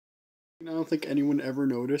I don't think anyone ever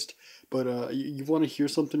noticed, but you want to hear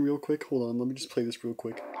something real quick? Hold on, let me just play this real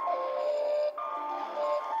quick.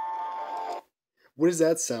 What does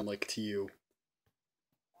that sound like to you?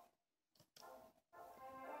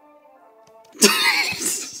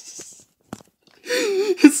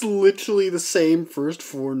 It's literally the same first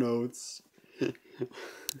four notes.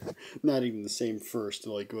 Not even the same first,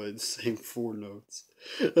 like, the same four notes.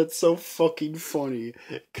 That's so fucking funny.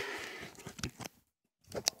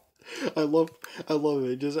 I love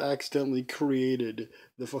it. Just accidentally created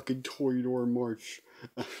the fucking torreador march.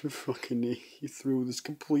 Fucking through this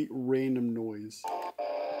complete random noise.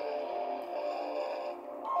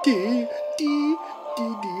 D D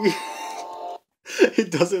D D.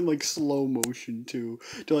 It does it in like slow motion too,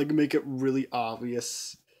 to like make it really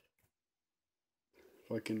obvious.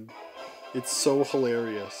 Fucking, it's so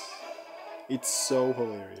hilarious. It's so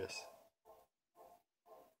hilarious.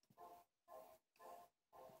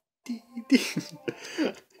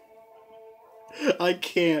 I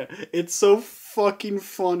can't. It's so fucking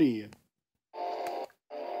funny.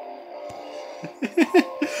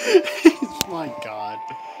 My god.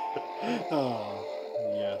 Oh,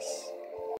 yes.